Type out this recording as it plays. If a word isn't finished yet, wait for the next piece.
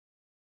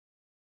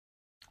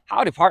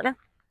Howdy, partner.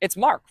 It's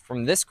Mark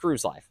from This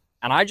Cruise Life,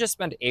 and I just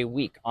spent a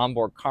week on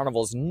board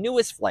Carnival's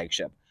newest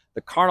flagship, the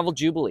Carnival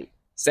Jubilee,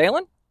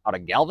 sailing out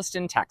of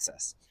Galveston,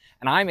 Texas.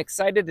 And I'm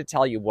excited to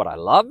tell you what I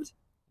loved,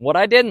 what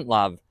I didn't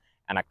love,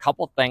 and a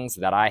couple things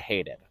that I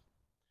hated.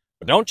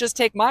 But don't just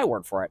take my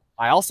word for it.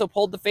 I also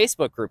polled the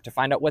Facebook group to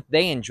find out what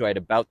they enjoyed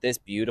about this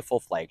beautiful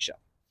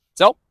flagship.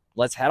 So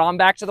let's head on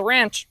back to the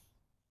ranch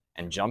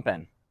and jump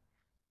in.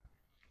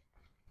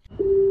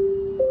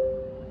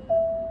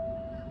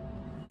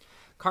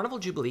 Carnival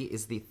Jubilee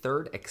is the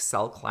third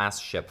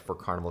Excel-class ship for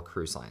Carnival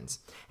Cruise Lines,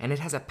 and it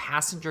has a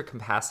passenger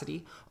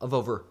capacity of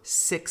over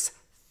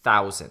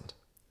 6,000.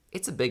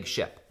 It's a big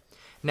ship.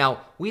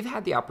 Now, we've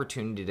had the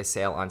opportunity to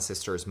sail on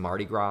sisters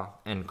Mardi Gras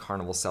and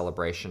Carnival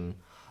Celebration,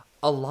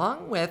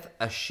 along with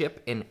a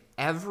ship in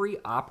every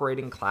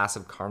operating class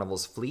of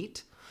Carnival's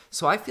fleet,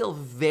 so I feel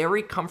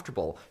very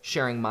comfortable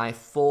sharing my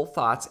full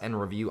thoughts and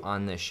review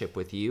on this ship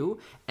with you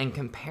and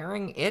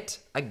comparing it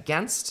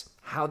against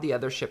how the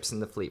other ships in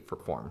the fleet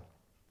perform.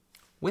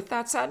 With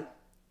that said,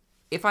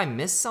 if I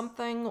miss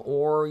something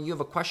or you have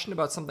a question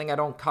about something I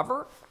don't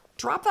cover,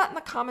 drop that in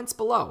the comments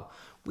below.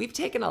 We've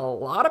taken a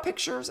lot of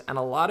pictures and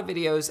a lot of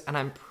videos, and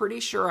I'm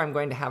pretty sure I'm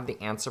going to have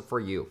the answer for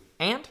you.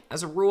 And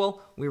as a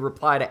rule, we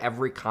reply to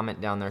every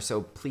comment down there,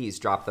 so please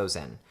drop those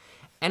in.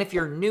 And if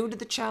you're new to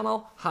the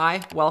channel,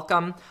 hi,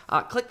 welcome.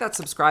 Click that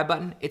subscribe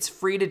button. It's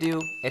free to do.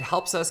 It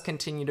helps us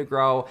continue to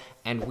grow,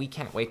 and we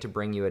can't wait to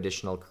bring you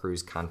additional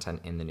cruise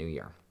content in the new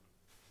year.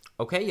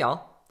 Okay,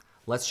 y'all.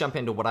 Let's jump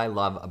into what I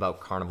love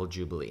about Carnival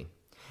Jubilee.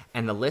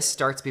 And the list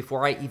starts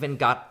before I even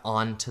got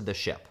onto the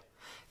ship.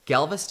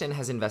 Galveston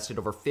has invested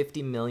over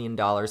 $50 million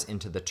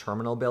into the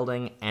terminal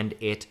building, and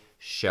it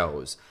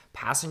shows.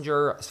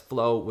 Passenger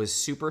flow was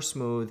super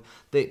smooth.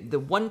 The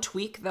one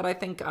tweak that I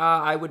think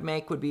I would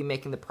make would be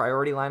making the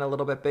priority line a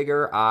little bit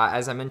bigger.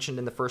 As I mentioned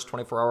in the first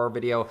 24-hour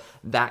video,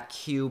 that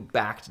queue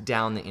backed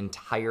down the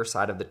entire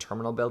side of the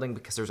terminal building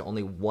because there's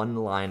only one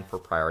line for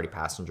priority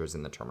passengers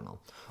in the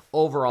terminal.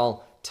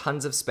 Overall,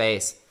 tons of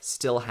space,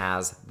 still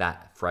has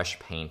that fresh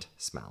paint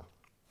smell.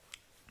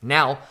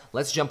 Now,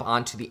 let's jump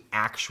on to the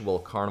actual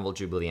Carnival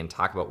Jubilee and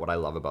talk about what I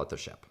love about the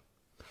ship.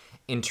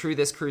 In true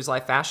This Cruise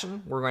Life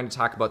fashion, we're going to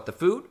talk about the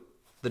food,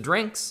 the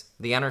drinks,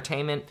 the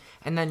entertainment,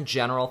 and then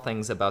general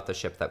things about the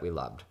ship that we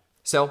loved.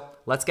 So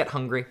let's get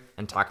hungry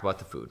and talk about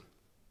the food.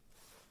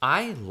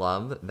 I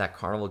love that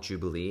Carnival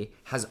Jubilee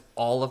has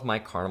all of my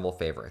Carnival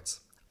favorites.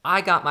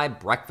 I got my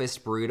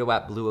breakfast burrito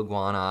at Blue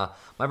Iguana.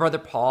 My brother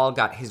Paul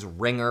got his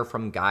ringer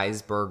from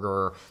Guy's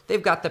Burger.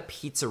 They've got the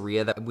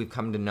pizzeria that we've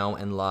come to know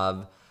and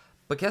love.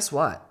 But guess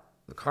what?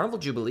 The Carnival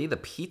Jubilee, the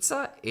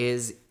pizza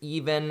is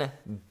even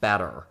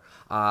better.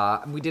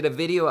 We did a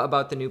video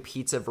about the new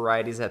pizza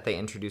varieties that they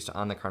introduced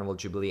on the Carnival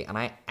Jubilee, and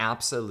I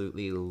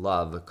absolutely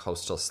love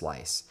Coastal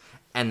Slice.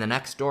 And the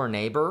next door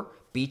neighbor,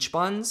 Beach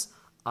Buns,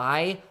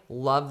 I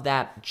love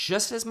that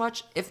just as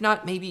much, if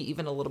not maybe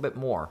even a little bit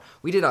more.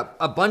 We did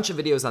a bunch of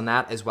videos on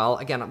that as well.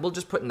 Again, we'll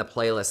just put in the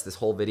playlist this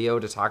whole video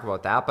to talk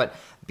about that, but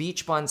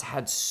Beach Buns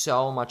had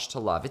so much to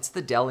love. It's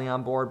the deli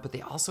on board, but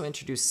they also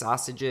introduced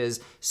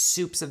sausages,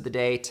 soups of the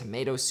day,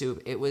 tomato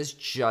soup. It was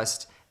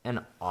just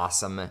an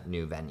awesome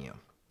new venue.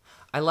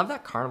 I love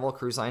that Carnival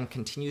Cruise Line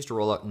continues to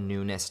roll out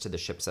newness to the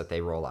ships that they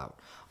roll out.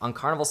 On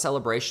Carnival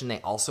Celebration, they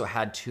also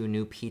had 2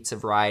 new pizza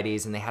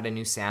varieties, and they had a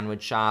new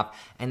sandwich shop,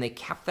 and they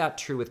kept that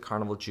true with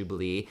Carnival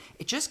Jubilee.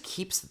 It just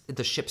keeps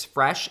the ships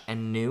fresh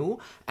and new,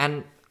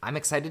 and I'm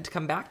excited to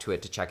come back to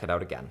it to check it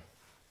out again.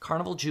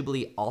 Carnival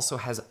Jubilee also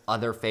has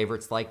other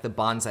favorites like the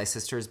Bonsai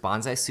Sisters,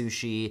 Bonsai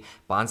Sushi,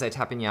 Bonsai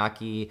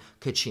Teppanyaki,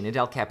 Cucina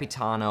del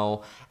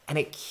Capitano, and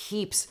it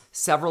keeps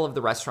several of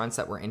the restaurants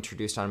that were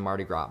introduced on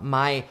Mardi Gras.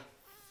 My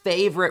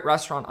favorite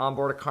restaurant on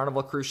board a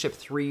Carnival cruise ship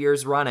 3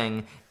 years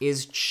running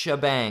is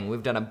Chebang.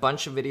 We've done a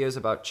bunch of videos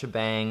about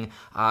Chebang,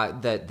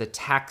 the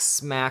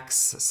Tex-Mex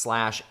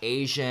slash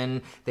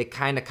Asian. They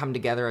kind of come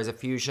together as a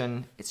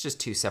fusion. It's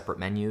just 2 separate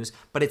menus,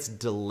 but it's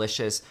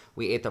delicious.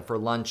 We ate there for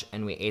lunch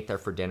and we ate there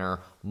for dinner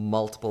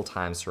multiple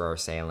times through our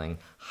sailing.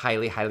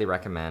 Highly, highly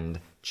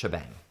recommend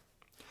Chebang.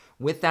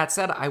 With that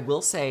said, I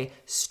will say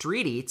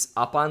Street Eats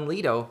up on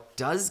Lido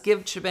does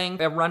give Chebang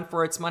a run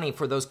for its money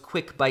for those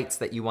quick bites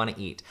that you want to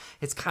eat.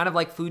 It's kind of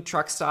like food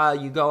truck style.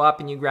 You go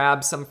up and you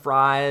grab some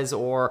fries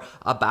or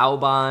a bao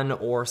bun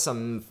or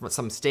some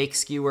steak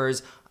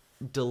skewers.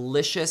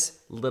 Delicious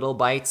little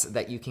bites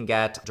that you can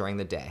get during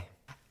the day.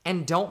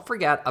 And don't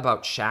forget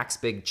about Shaq's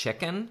Big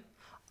Chicken,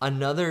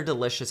 another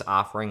delicious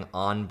offering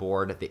on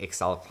board the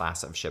Excel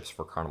class of ships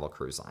for Carnival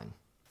Cruise Line.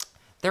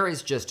 There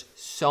is just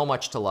so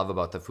much to love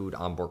about the food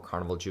on board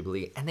Carnival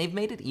Jubilee, and they've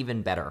made it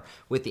even better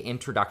with the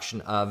introduction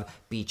of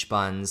Beach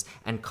Buns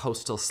and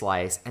Coastal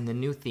Slice and the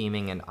new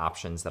theming and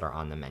options that are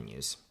on the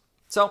menus.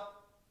 So,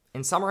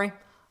 in summary,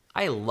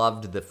 I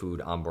loved the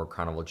food on board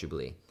Carnival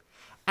Jubilee.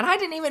 And I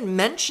didn't even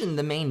mention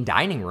the main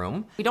dining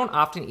room. We don't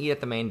often eat at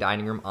the main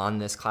dining room on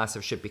this class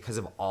of ship because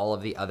of all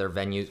of the other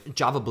venues.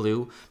 Java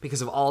Blue,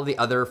 because of all of the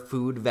other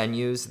food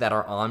venues that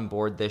are on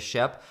board this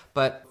ship.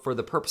 But for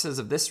the purposes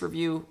of this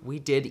review, we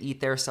did eat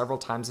there several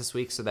times this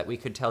week so that we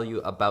could tell you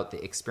about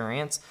the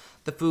experience.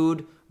 The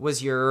food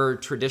was your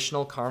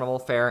traditional carnival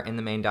fare in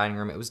the main dining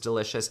room. It was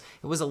delicious.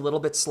 It was a little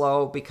bit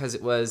slow because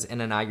it was an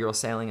inaugural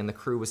sailing and the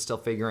crew was still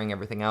figuring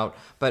everything out,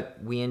 but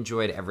we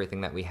enjoyed everything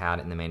that we had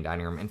in the main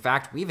dining room. In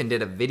fact, we even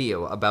did a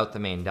video about the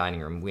main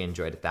dining room. We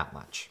enjoyed it that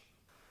much.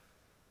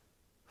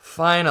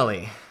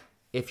 Finally,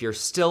 if you're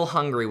still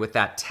hungry with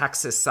that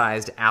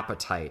Texas-sized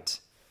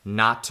appetite,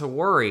 not to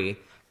worry.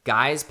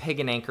 Guy's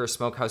Pig and Anchor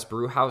Smokehouse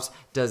Brewhouse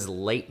does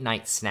late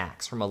night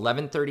snacks from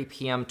 11:30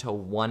 p.m. to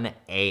 1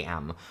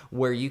 a.m.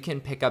 where you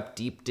can pick up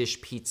deep dish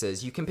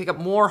pizzas. You can pick up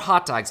more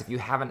hot dogs if you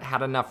haven't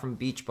had enough from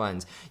beach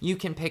buns. You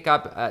can pick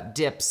up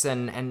dips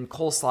and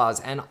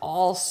coleslaws and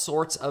all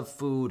sorts of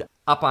food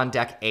up on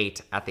deck 8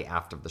 at the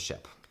aft of the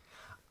ship.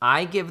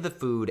 I give the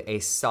food a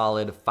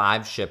solid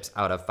 5 ships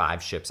out of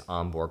 5 ships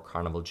on board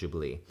Carnival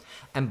Jubilee.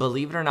 And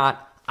believe it or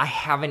not, I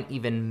haven't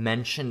even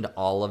mentioned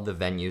all of the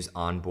venues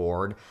on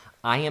board.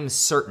 I am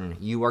certain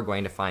you are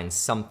going to find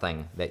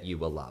something that you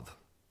will love.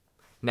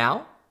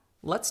 Now,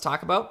 let's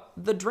talk about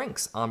the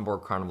drinks on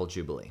board Carnival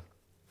Jubilee.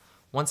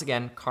 Once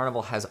again,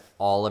 Carnival has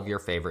all of your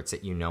favorites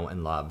that you know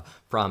and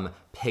love, from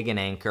Pig and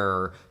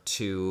Anchor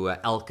to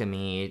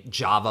Alchemy,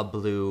 Java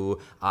Blue,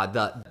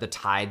 the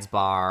Tides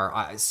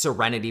Bar,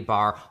 Serenity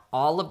Bar,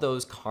 all of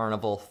those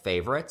Carnival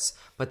favorites,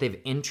 but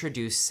they've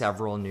introduced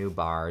several new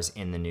bars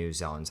in the new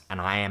zones,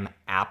 and I am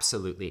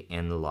absolutely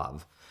in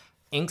love.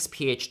 Ink's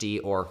PhD,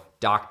 or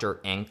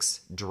Dr.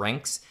 Ink's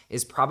Drinks,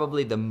 is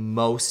probably the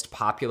most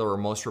popular or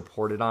most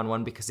reported on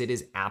one because it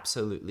is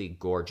absolutely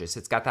gorgeous.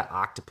 It's got that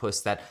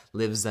octopus that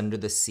lives under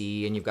the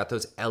sea, and you've got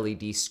those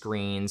LED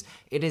screens.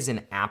 It is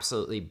an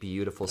absolutely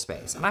beautiful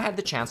space. And I had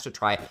the chance to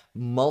try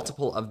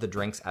multiple of the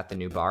drinks at the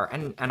new bar,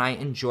 and I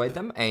enjoyed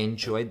them. I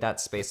enjoyed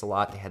that space a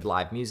lot. They had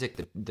live music.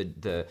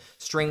 The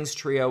strings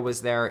trio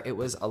was there. It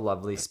was a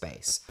lovely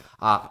space.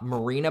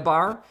 Marina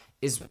Bar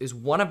is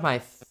one of my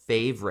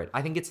favorite.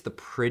 I think it's the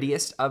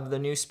prettiest of the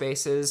new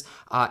spaces.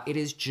 It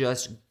is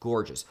just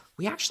gorgeous.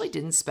 We actually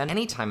didn't spend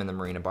any time in the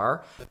Marina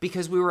Bar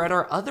because we were at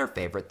our other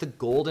favorite, the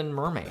Golden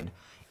Mermaid.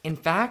 In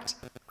fact,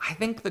 I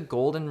think the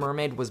Golden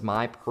Mermaid was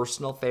my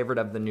personal favorite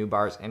of the new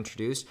bars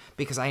introduced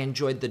because I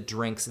enjoyed the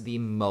drinks the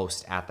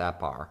most at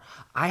that bar.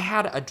 I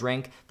had a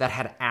drink that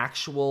had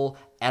actual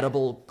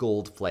edible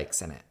gold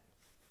flakes in it.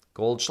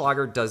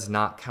 Goldschlager does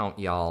not count,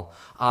 y'all.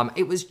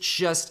 It was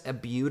just a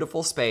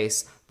beautiful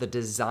space. The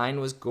design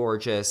was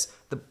gorgeous.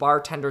 The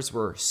bartenders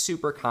were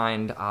super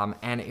kind,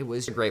 and it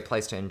was a great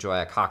place to enjoy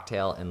a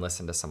cocktail and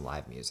listen to some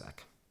live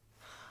music.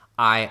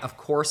 I, of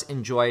course,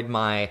 enjoyed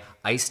my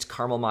iced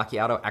caramel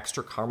macchiato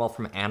extra caramel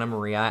from Anna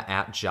Maria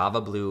at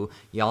Java Blue.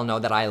 Y'all know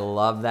that I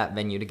love that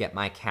venue to get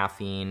my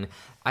caffeine.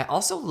 I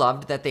also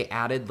loved that they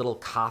added little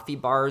coffee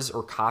bars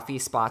or coffee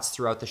spots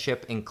throughout the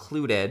ship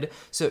included,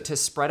 so to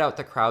spread out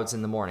the crowds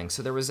in the morning.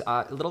 So there was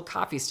a little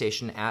coffee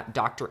station at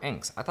Dr.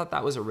 Ink's. I thought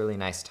that was a really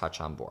nice touch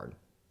on board.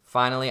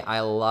 Finally,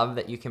 I love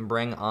that you can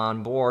bring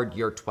on board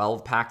your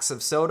 12 packs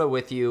of soda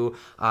with you,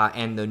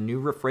 and the new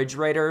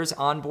refrigerators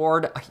on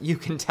board, you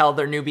can tell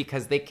they're new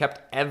because they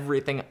kept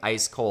everything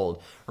ice cold.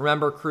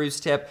 Remember, cruise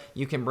tip,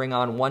 you can bring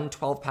on one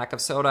 12-pack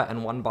of soda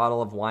and one bottle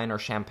of wine or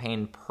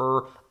champagne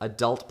per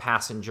adult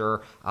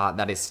passenger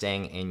that is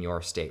staying in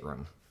your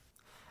stateroom.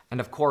 And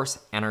of course,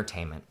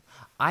 entertainment.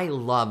 I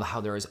love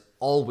how there is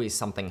always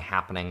something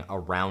happening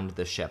around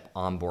the ship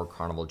on board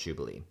Carnival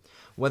Jubilee.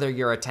 Whether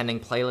you're attending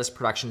Playlist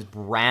Productions'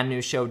 brand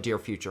new show, Dear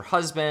Future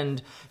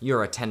Husband,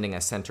 you're attending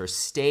a center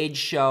stage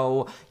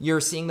show, you're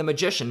seeing the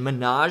magician,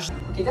 Minaj.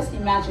 Okay, just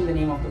imagine the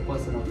name of the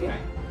person, okay?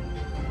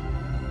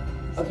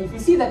 Okay, if you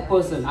see that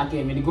person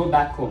again when you go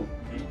back home,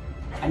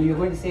 and you're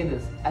going to say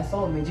this, I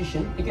saw a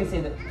magician, you can say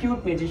the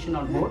cute magician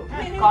on board,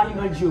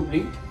 Carnival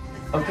Jubilee,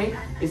 okay?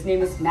 His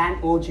name is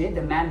Man OJ,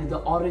 the man with the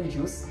orange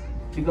juice,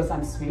 because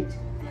I'm sweet.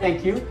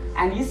 Thank you.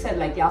 And he said,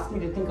 like, he asked me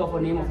to think of a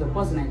name of the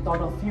person, I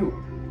thought of you.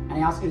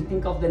 And I asked you to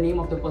think of the name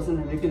of the person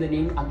and repeat the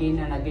name again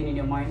and again in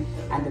your mind.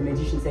 And the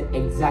magician said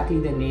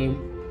exactly the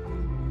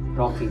name,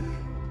 Rocky.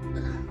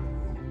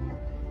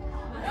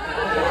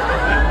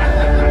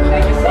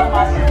 Thank you so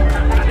much.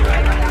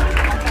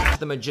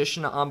 The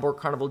magician on board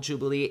Carnival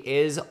Jubilee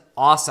is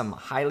awesome.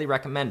 Highly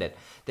recommend it.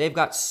 They've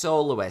got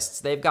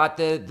soloists. They've got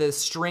the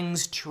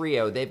strings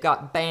trio. They've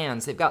got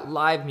bands. They've got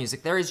live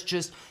music.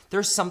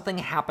 There's something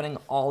happening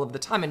all of the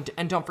time.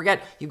 And don't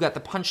forget, you've got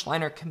the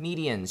punchliner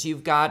comedians.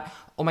 You've got,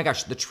 oh my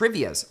gosh, the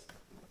trivias.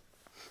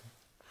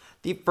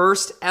 The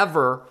first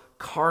ever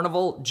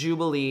Carnival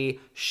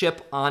Jubilee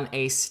ship on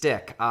a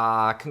stick.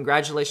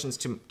 Congratulations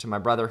to my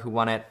brother who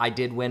won it. I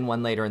did win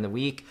one later in the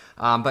week,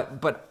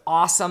 but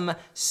awesome,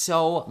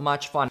 so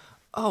much fun.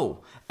 Oh,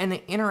 and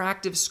the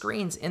interactive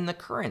screens in the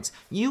currents.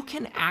 You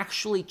can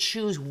actually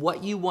choose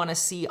what you want to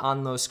see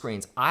on those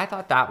screens. I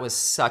thought that was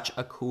such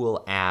a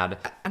cool ad.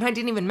 And I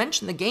didn't even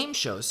mention the game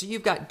shows. So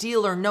you've got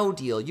Deal or No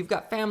Deal. You've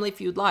got Family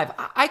Feud Live.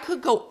 I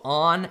could go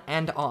on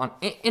and on.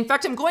 In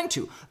fact, I'm going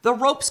to. The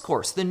ropes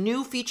course, the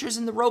new features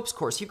in the ropes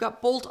course. You've got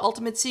Bolt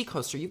Ultimate Sea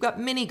Coaster. You've got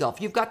mini golf.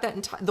 You've got that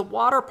entire, the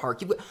water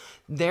park.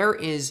 There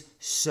is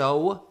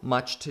so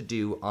much to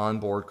do on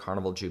board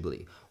Carnival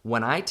Jubilee.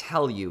 When I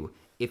tell you,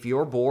 if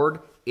you're bored,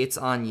 it's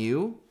on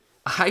you,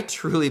 I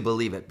truly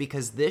believe it,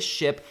 because this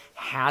ship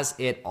has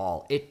it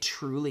all. It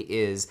truly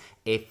is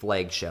a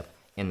flagship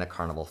in the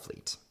Carnival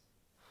fleet.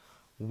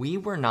 We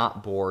were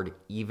not bored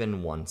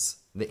even once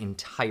the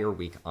entire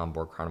week on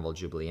board Carnival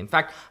Jubilee. In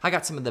fact, I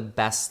got some of the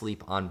best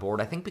sleep on board,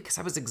 I think because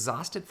I was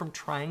exhausted from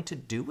trying to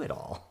do it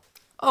all.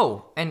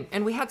 Oh,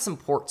 and we had some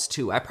ports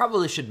too. I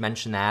probably should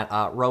mention that.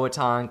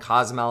 Roatan,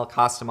 Cozumel,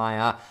 Costa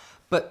Maya,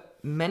 but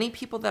many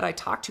people that I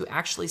talked to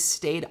actually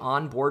stayed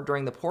on board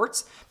during the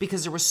ports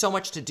because there was so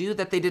much to do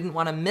that they didn't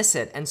want to miss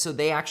it, and so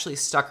they actually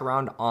stuck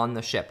around on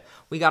the ship.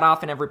 We got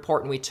off in every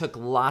port and we took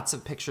lots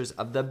of pictures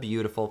of the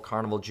beautiful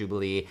Carnival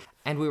Jubilee,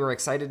 and we were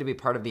excited to be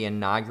part of the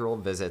inaugural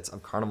visits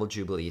of Carnival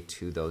Jubilee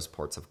to those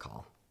ports of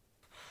call.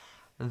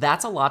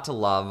 That's a lot to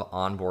love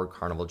on board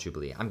Carnival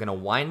Jubilee. I'm gonna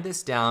wind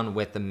this down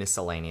with the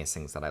miscellaneous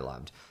things that I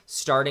loved,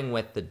 starting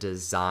with the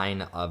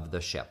design of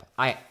the ship.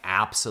 I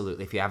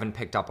absolutely, if you haven't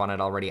picked up on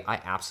it already,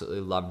 I absolutely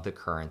loved the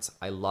currents.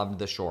 I loved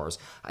the shores.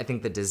 I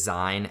think the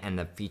design and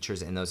the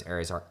features in those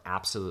areas are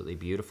absolutely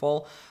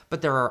beautiful,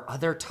 but there are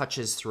other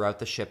touches throughout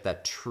the ship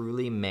that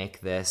truly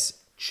make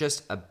this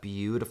just a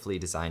beautifully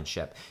designed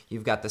ship.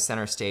 You've got the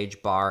center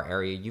stage bar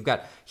area. You've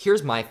got,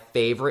 here's my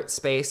favorite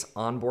space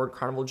on board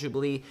Carnival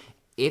Jubilee.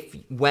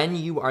 When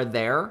you are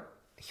there,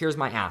 here's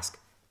my ask.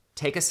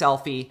 Take a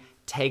selfie,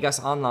 tag us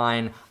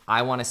online.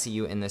 I want to see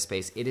you in this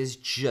space. It is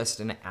just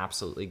an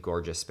absolutely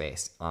gorgeous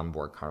space on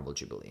board Carnival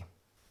Jubilee.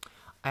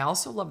 I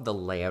also love the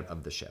layout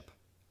of the ship.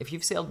 If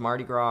you've sailed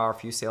Mardi Gras or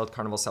if you sailed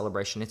Carnival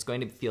Celebration, it's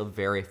going to feel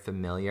very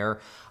familiar.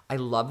 I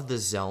love the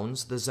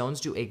zones. The zones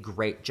do a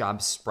great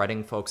job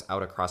spreading folks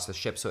out across the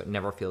ship so it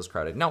never feels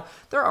crowded. Now,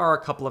 there are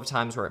a couple of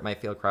times where it might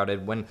feel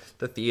crowded when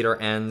the theater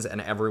ends and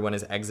everyone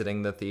is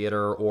exiting the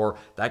theater, or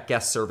that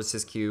guest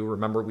services queue.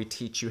 Remember, we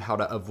teach you how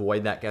to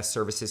avoid that guest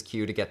services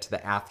queue to get to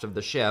the aft of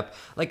the ship.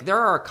 Like, there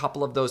are a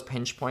couple of those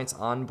pinch points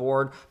on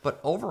board, but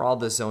overall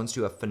the zones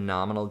do a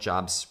phenomenal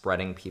job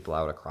spreading people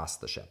out across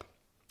the ship.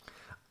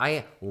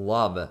 I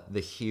love the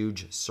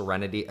huge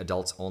Serenity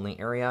adults only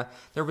area.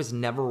 There was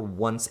never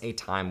once a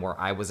time where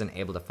I wasn't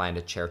able to find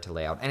a chair to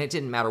lay out, and it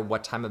didn't matter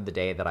what time of the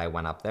day that I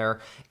went up there.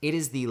 It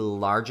is the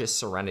largest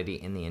Serenity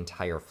in the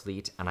entire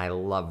fleet, and I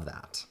love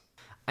that.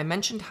 I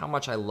mentioned how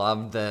much I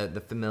love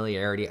the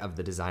familiarity of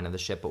the design of the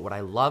ship, but what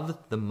I love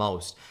the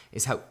most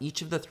is how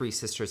each of the three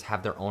sisters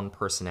have their own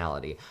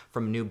personality.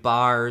 From new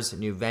bars,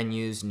 new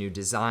venues, new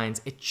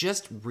designs, it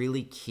just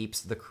really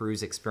keeps the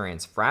cruise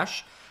experience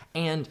fresh.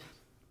 And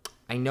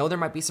I know there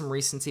might be some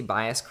recency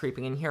bias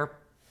creeping in here,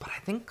 but I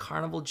think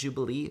Carnival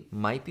Jubilee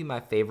might be my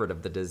favorite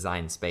of the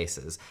design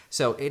spaces.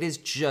 So it is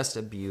just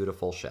a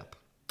beautiful ship.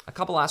 A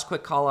couple last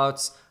quick call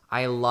outs.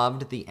 I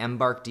loved the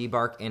embark,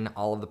 debark in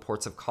all of the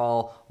ports of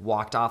call,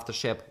 walked off the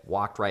ship,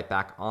 walked right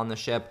back on the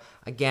ship.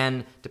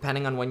 Again,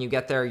 depending on when you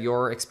get there,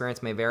 your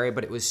experience may vary,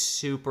 but it was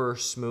super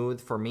smooth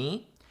for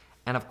me.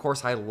 And of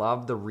course, I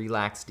love the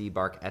relaxed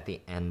debark at the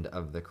end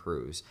of the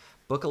cruise.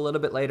 Book a little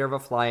bit later of a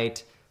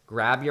flight,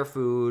 grab your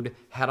food,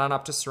 head on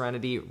up to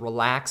Serenity,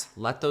 relax,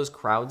 let those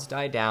crowds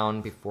die down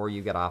before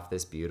you get off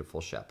this beautiful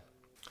ship.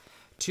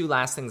 Two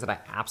last things that I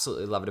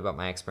absolutely loved about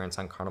my experience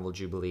on Carnival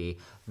Jubilee,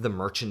 the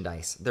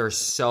merchandise. There's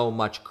so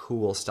much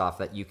cool stuff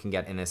that you can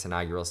get in this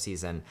inaugural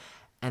season,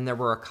 and there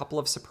were a couple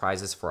of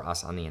surprises for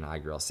us on the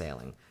inaugural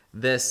sailing.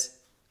 This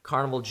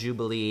Carnival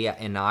Jubilee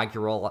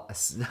inaugural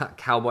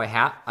cowboy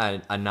hat,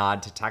 a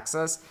nod to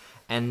Texas,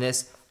 and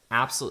this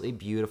absolutely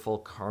beautiful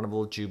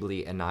Carnival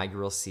Jubilee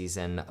inaugural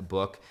season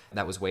book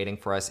that was waiting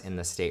for us in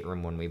the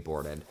stateroom when we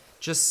boarded.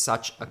 Just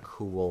such a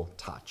cool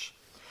touch.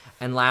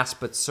 And last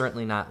but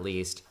certainly not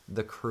least,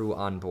 the crew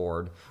on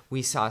board.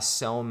 We saw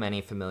so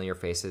many familiar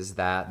faces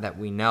that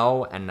we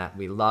know and that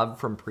we love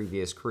from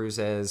previous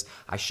cruises.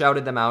 I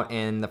shouted them out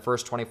in the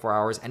first 24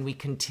 hours, and we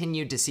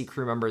continued to see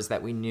crew members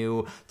that we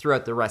knew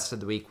throughout the rest of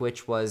the week,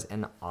 which was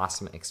an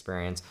awesome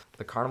experience.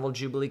 The Carnival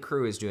Jubilee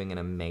crew is doing an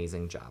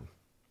amazing job.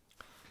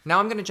 Now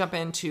I'm going to jump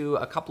into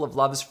a couple of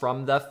loves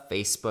from the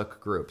Facebook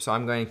group. So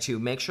I'm going to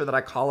make sure that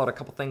I call out a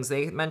couple things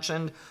they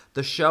mentioned.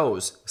 The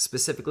shows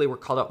specifically were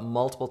called out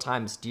multiple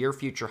times. Dear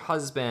Future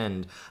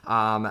Husband,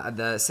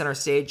 the center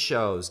stage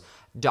shows.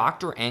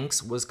 Dr.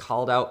 Enks was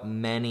called out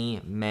many,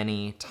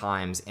 many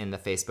times in the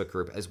Facebook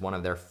group as one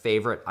of their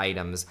favorite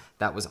items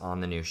that was on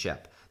the new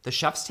ship. The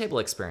Chef's Table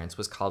experience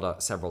was called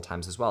out several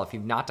times as well. If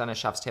you've not done a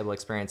Chef's Table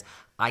experience,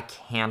 I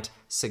can't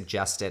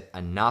suggest it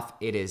enough.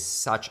 It is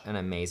such an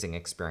amazing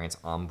experience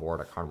on board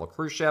a Carnival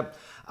cruise ship.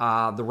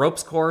 The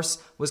ropes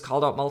course was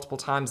called out multiple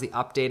times. The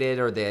updated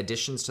or the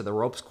additions to the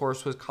ropes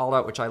course was called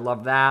out, which I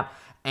love that.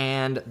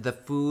 and the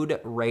food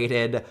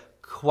rated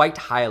quite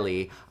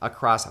highly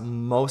across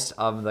most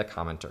of the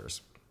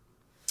commenters.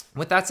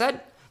 With that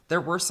said,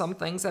 there were some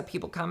things that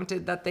people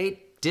commented that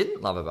they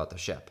didn't love about the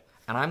ship.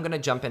 And I'm going to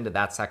jump into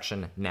that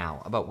section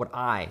now about what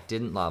I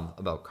didn't love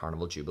about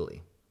Carnival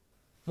Jubilee.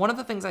 One of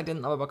the things I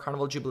didn't love about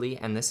Carnival Jubilee,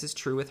 and this is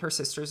true with her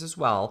sisters as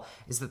well,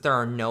 is that there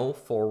are no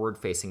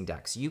forward-facing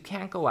decks. You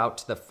can't go out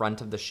to the front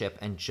of the ship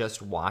and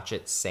just watch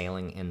it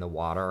sailing in the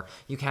water.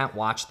 You can't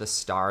watch the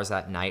stars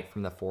at night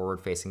from the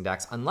forward-facing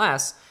decks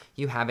unless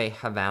you have a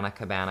Havana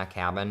Cabana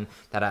cabin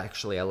that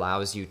actually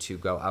allows you to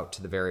go out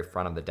to the very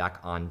front of the deck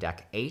on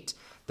deck 8.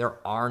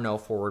 There are no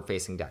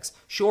forward-facing decks.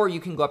 Sure, you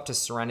can go up to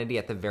Serenity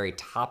at the very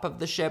top of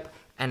the ship,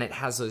 and it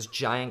has those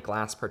giant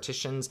glass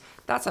partitions.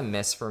 That's a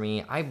miss for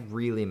me. I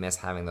really miss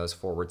having those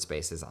forward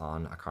spaces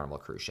on a Carnival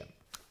cruise ship.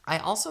 I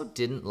also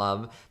didn't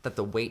love that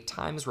the wait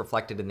times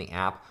reflected in the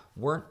app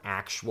weren't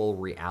actual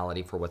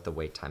reality for what the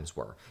wait times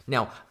were.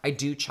 Now, I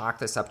do chalk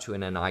this up to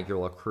an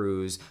inaugural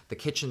cruise. The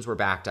kitchens were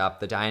backed up,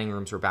 the dining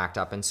rooms were backed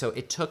up, and so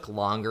it took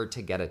longer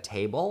to get a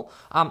table.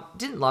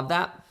 Didn't love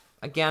that.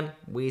 Again,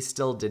 we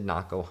still did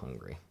not go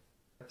hungry.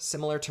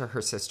 Similar to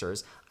her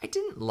sisters, I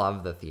didn't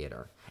love the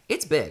theater.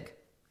 It's big,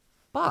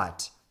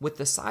 but with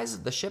the size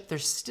of the ship,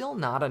 there's still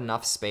not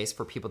enough space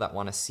for people that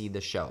want to see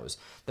the shows.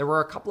 There were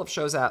a couple of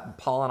shows that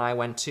Paul and I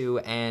went to,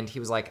 and he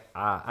was like,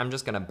 I'm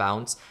just going to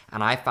bounce,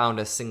 and I found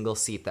a single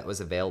seat that was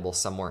available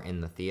somewhere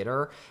in the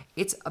theater.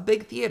 It's a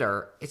big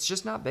theater. It's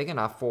just not big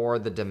enough for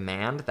the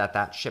demand that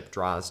that ship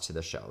draws to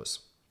the shows.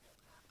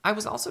 I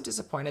was also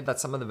disappointed that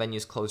some of the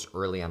venues closed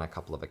early on a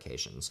couple of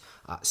occasions.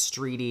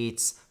 Street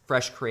Eats,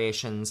 Fresh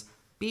Creations.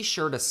 Be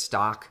sure to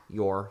stock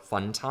your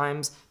fun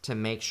times to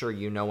make sure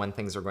you know when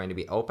things are going to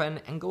be open,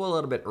 and go a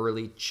little bit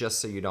early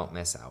just so you don't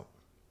miss out.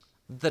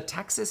 The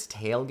Texas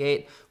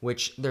tailgate,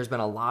 which there's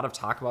been a lot of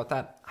talk about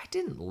that, I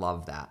didn't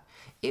love that.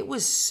 It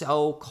was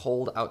so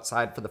cold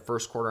outside for the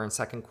first quarter and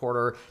second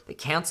quarter. They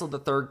canceled the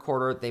third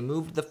quarter. They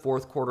moved the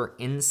fourth quarter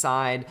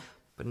inside,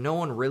 but no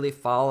one really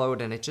followed,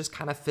 and it just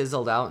kind of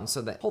fizzled out, and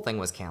so the whole thing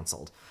was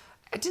canceled.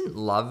 I didn't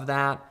love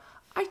that.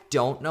 I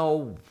don't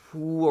know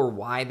who or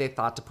why they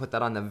thought to put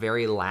that on the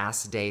very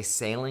last day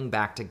sailing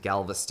back to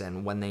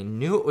Galveston when they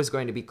knew it was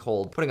going to be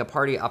cold, putting a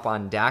party up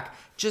on deck.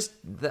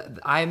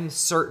 I'm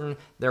certain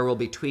there will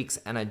be tweaks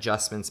and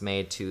adjustments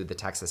made to the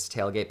Texas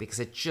tailgate because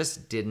it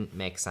just didn't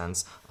make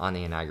sense on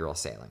the inaugural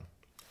sailing.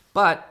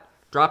 But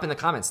drop in the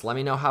comments, let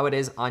me know how it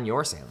is on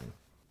your sailing.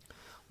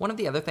 One of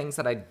the other things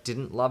that I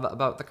didn't love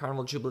about the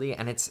Carnival Jubilee,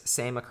 and it's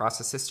same across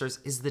the sisters,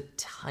 is the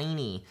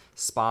tiny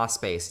spa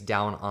space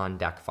down on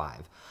deck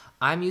 5.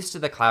 I'm used to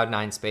the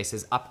Cloud9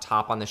 spaces up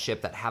top on the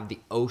ship that have the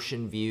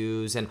ocean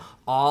views and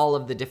all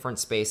of the different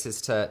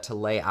spaces to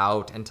lay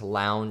out and to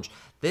lounge.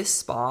 This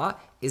spa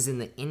is in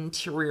the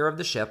interior of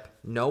the ship,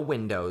 no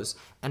windows,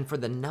 and for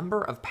the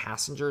number of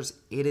passengers,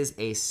 it is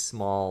a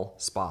small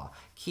spa.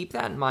 Keep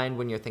that in mind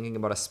when you're thinking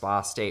about a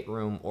spa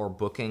stateroom or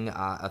booking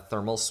a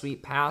thermal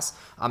suite pass.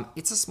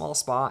 It's a small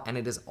spa and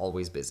it is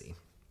always busy.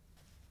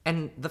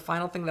 And the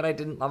final thing that I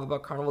didn't love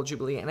about Carnival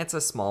Jubilee, and it's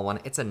a small one,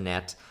 it's a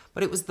nit,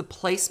 but it was the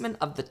placement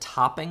of the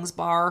toppings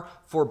bar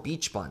for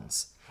beach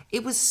buns.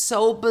 It was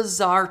so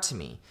bizarre to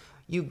me.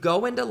 You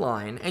go into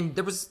line, and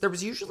there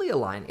was usually a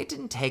line. It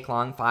didn't take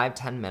long,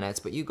 5-10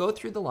 minutes, but you go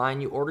through the line,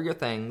 you order your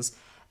things,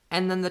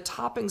 and then the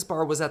toppings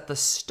bar was at the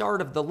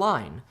start of the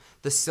line.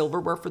 The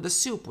silverware for the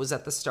soup was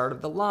at the start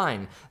of the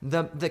line.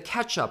 The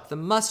ketchup, the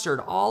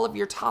mustard, all of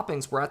your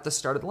toppings were at the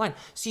start of the line.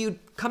 So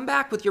you'd come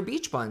back with your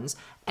beach buns,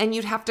 and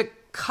you'd have to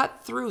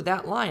cut through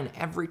that line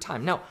every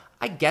time. Now,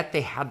 I get they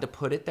had to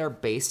put it there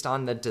based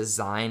on the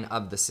design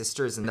of the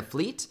sisters and the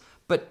fleet,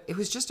 but it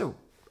was just a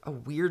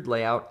weird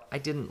layout. I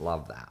didn't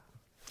love that.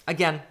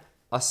 Again,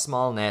 a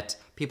small nit.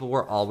 People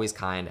were always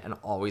kind and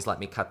always let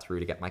me cut through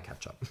to get my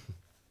ketchup.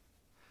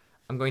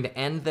 I'm going to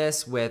end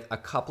this with a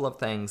couple of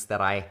things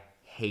that I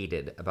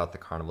hated about the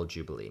Carnival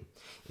Jubilee.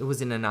 It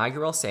was an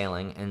inaugural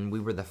sailing, and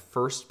we were the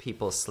first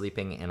people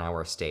sleeping in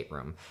our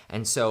stateroom.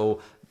 And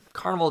so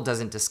Carnival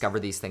doesn't discover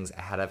these things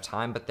ahead of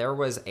time, but there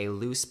was a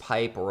loose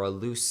pipe or a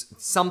loose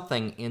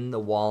something in the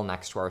wall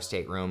next to our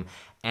stateroom,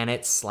 and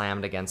it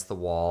slammed against the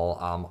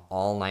wall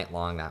all night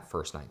long that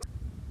first night.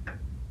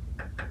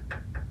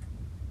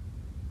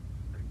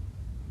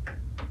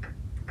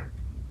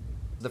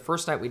 The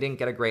first night we didn't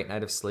get a great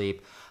night of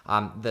sleep.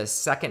 The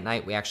second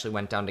night we actually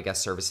went down to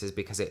guest services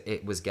because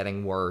it was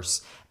getting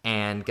worse,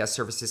 and guest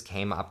services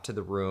came up to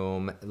the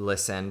room,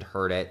 listened,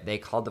 heard it. They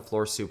called the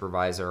floor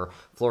supervisor.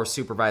 Floor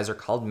supervisor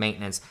called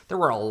maintenance. There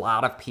were a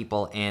lot of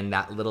people in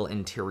that little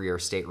interior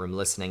stateroom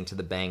listening to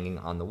the banging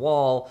on the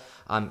wall.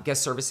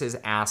 Guest services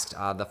asked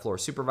the floor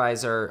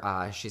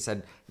supervisor, she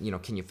said,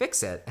 can you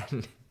fix it?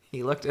 And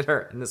he looked at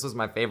her, and this was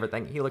my favorite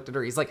thing. He looked at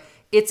her, he's like,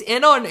 it's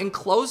in an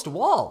enclosed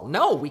wall.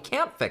 No, we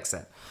can't fix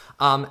it.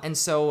 And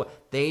so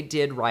they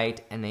did right,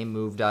 and they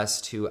moved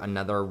us to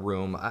another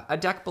room, a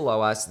deck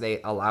below us.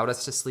 They allowed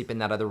us to sleep in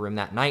that other room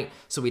that night,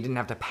 so we didn't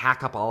have to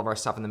pack up all of our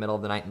stuff in the middle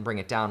of the night and bring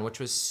it down, which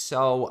was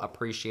so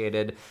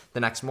appreciated. The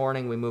next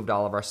morning, we moved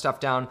all of our stuff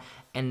down,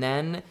 And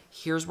then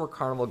here's where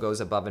Carnival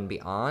goes above and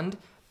beyond.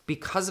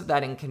 Because of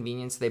that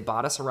inconvenience, they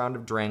bought us a round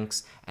of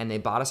drinks and they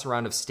bought us a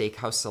round of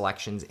steakhouse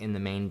selections in the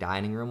main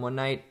dining room one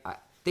night.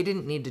 They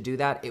didn't need to do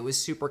that. It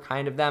was super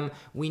kind of them.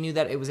 We knew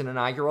that it was an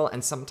inaugural,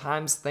 and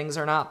sometimes things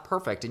are not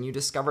perfect and you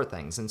discover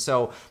things. And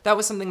so that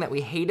was something that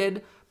we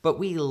hated, but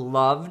we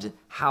loved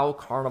how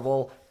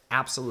Carnival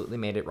absolutely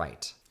made it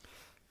right.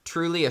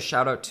 Truly a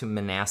shout out to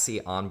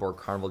Manasseh onboard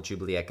Carnival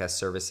Jubilee at Guest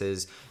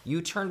Services.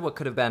 You turned what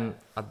could have been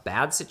a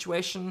bad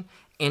situation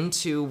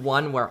into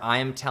one where I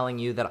am telling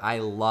you that I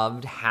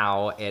loved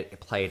how it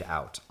played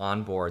out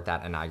on board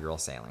that inaugural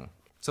sailing.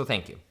 So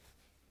thank you.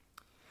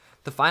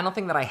 The final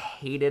thing that I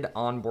hated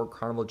on board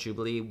Carnival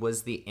Jubilee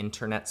was the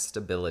internet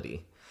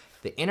stability.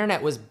 The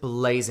internet was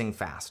blazing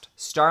fast.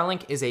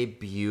 Starlink is a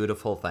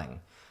beautiful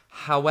thing.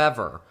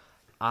 However,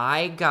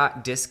 I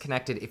got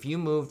disconnected. If you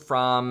moved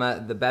from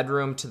the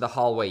bedroom to the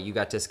hallway, you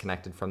got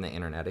disconnected from the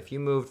internet. If you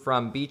moved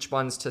from beach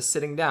buns to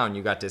sitting down,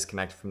 you got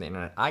disconnected from the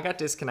internet. I got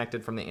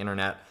disconnected from the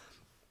internet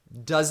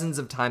dozens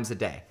of times a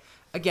day.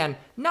 Again,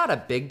 not a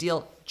big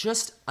deal,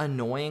 just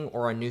annoying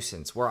or a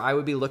nuisance where I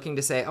would be looking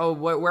to say, oh,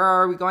 where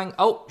are we going?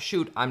 Oh,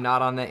 shoot, I'm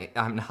not on the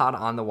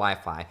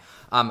Wi-Fi.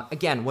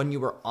 Again, when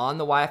you were on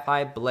the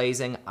Wi-Fi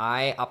blazing,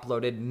 I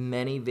uploaded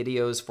many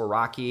videos for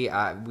Rocky.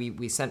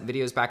 We sent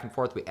videos back and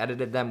forth. We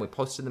edited them. We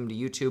posted them to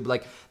YouTube.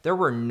 Like, there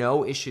were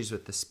no issues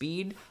with the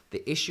speed.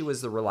 The issue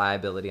was the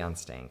reliability on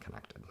staying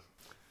connected.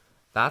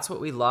 That's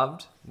what we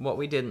loved, what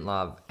we didn't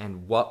love,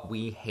 and what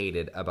we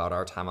hated about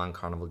our time on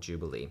Carnival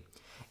Jubilee.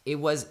 It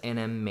was an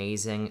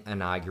amazing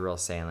inaugural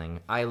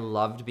sailing. I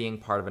loved being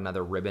part of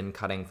another ribbon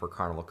cutting for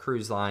Carnival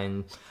Cruise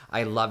Line.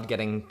 I loved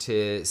getting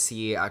to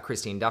see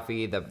Christine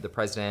Duffy, the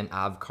president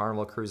of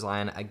Carnival Cruise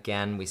Line.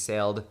 Again, we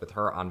sailed with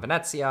her on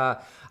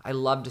Venezia. I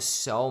loved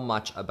so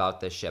much about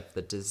this ship.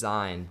 The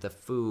design, the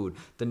food,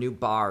 the new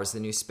bars,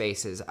 the new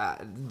spaces.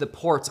 The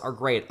ports are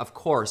great, of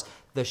course.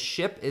 The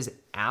ship is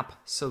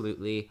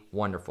absolutely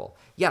wonderful.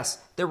 Yes,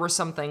 there were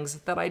some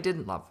things that I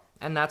didn't love.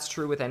 And that's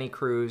true with any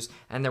cruise,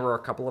 and there were a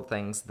couple of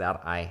things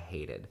that I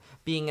hated.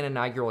 Being an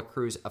inaugural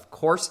cruise, of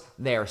course,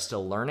 they are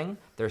still learning,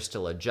 they're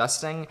still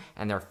adjusting,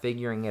 and they're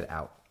figuring it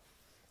out.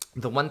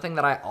 The one thing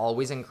that I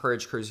always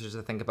encourage cruisers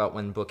to think about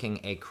when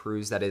booking a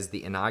cruise that is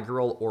the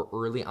inaugural or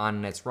early on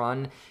in its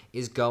run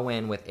is go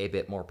in with a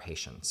bit more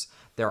patience.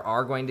 There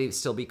are going to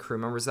still be crew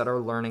members that are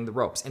learning the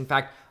ropes. In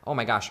fact, oh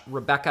my gosh,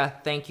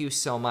 Rebecca, thank you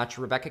so much.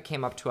 Rebecca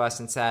came up to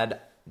us and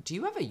said, "Do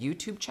you have a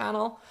YouTube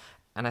channel?"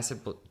 And I said,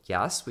 "Well,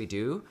 yes, we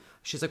do."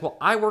 She's like, "Well,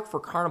 I work for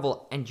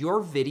Carnival and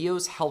your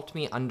videos helped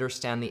me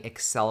understand the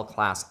Excel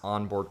class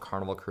onboard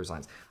Carnival Cruise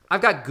Lines."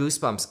 I've got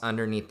goosebumps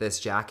underneath this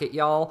jacket,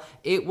 y'all.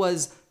 It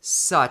was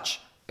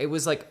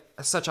like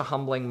such a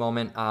humbling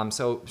moment.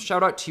 So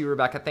shout out to you,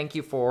 Rebecca. Thank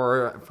you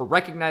for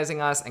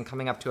recognizing us and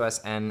coming up to us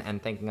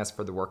and thanking us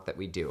for the work that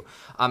we do.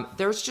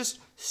 There's just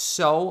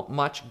so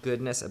much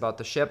goodness about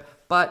the ship,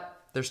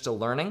 but they're still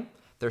learning.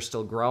 They're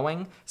still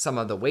growing. Some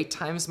of the wait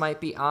times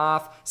might be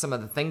off. Some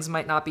of the things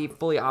might not be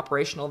fully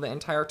operational the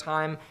entire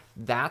time.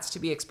 That's to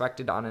be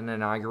expected on an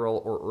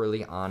inaugural or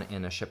early on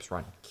in a ship's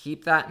run.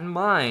 Keep that in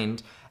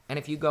mind. And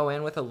if you go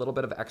in with a little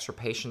bit of extra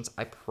patience,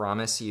 I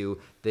promise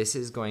you, this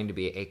is going to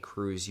be a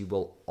cruise you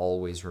will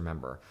always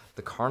remember.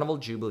 The Carnival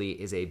Jubilee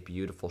is a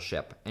beautiful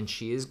ship, and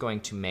she is going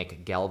to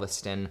make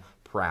Galveston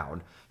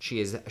proud.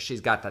 She's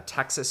got the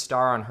Texas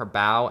star on her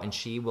bow, and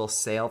she will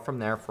sail from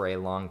there for a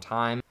long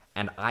time.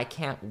 And I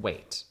can't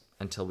wait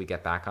until we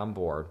get back on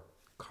board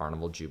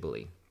Carnival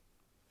Jubilee.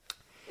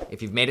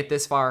 If you've made it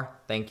this far,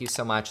 thank you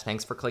so much.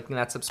 Thanks for clicking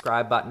that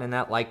subscribe button and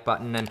that like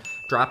button and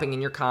dropping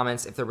in your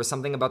comments. If there was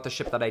something about the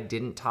ship that I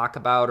didn't talk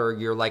about, or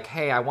you're like,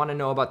 hey, I want to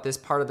know about this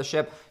part of the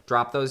ship,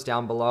 drop those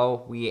down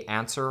below. We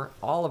answer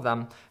all of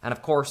them. And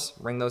of course,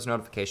 ring those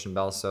notification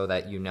bells so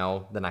that you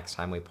know the next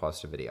time we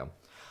post a video.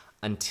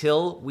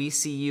 Until we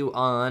see you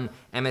on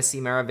MSC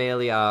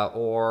Meraviglia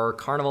or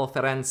Carnival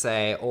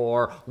Firenze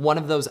or one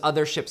of those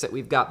other ships that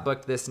we've got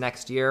booked this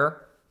next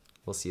year,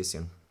 we'll see you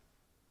soon.